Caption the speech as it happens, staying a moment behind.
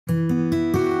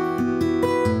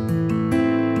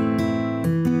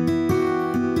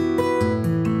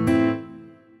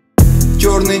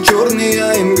Красный, черный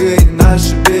АМГ,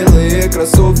 наши белые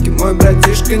кроссовки. Мой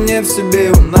братишка не в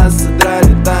себе, у нас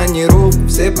содрали тонировку.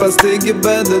 Все посты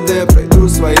ГИБДД, пройду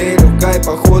своей легкой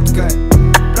походкой.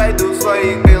 Пройду в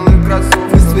своих белых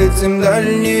кроссовках. Мы светим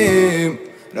дальним,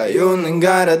 районы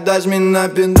города, жми на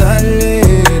педали.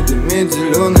 Дымит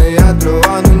зеленая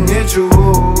трава, но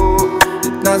ничего.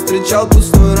 Ведь нас встречал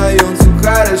пустой район, все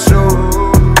хорошо.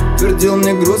 Твердил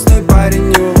мне грустный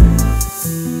паренек.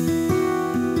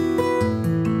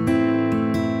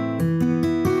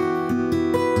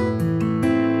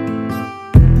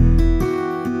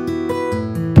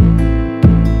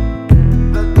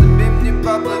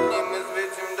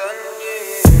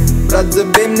 Брат,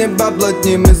 забей мне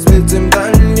поплотней, мы светим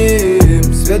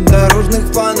дальним. Свет дорожных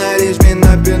фонарей, жми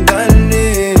на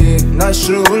педали.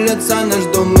 Наша улица, наш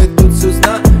дом, мы тут все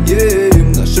знаем.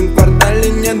 В нашем квартале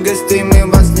нет гостей, мы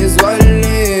вас не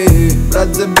звали.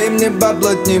 Брат, забей мне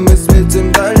поплотней, мы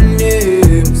светим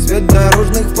дальним. Свет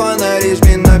дорожных фонарей,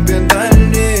 жми на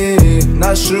педали.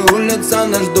 Наша улица,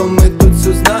 наш дом, мы тут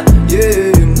все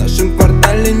знаем. В нашем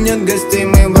квартале нет гостей,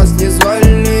 мы вас не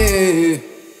звали.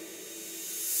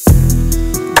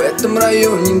 В этом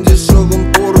районе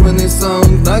дешевым порванный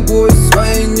саунд на гвоздь.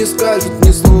 Свои не скажут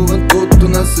ни слова, тот, кто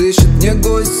нас ищет, не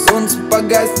гость. Солнце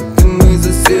погаснет, и мы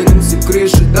заселим все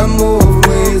крыши домов.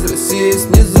 Мы из России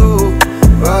снизу,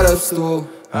 воровство.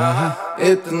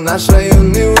 Это наш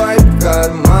районный вайб, в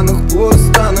карманах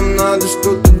пусто. Нам надо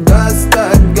что-то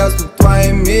достать, гаснут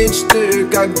твои мечты,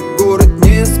 как город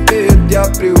не спит. Я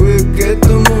привык к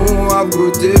этому, а в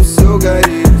груди все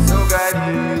горит, все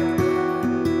горит.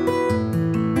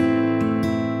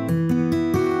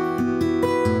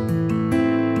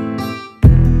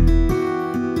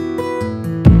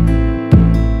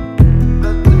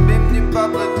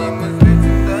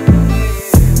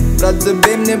 Брат,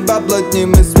 забей мне поплотней,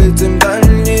 мы светим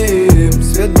дальним.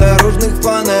 Свет дорожных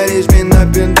фонарей, жми на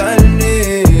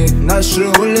педали. Наша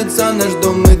улица, наш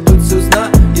дом, мы тут все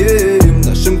знаем. В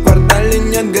нашем квартале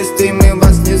нет гостей, мы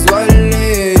вас не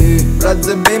звали. Брат,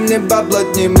 забей мне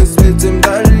поплотней, мы светим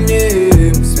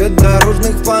дальним. Свет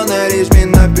дорожных фонарей, жми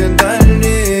на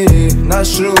педали.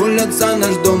 Наша улица,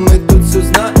 наш дом, мы тут все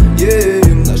знаем.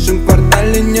 В нашем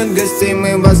квартале нет гостей,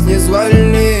 мы вас не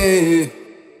звали.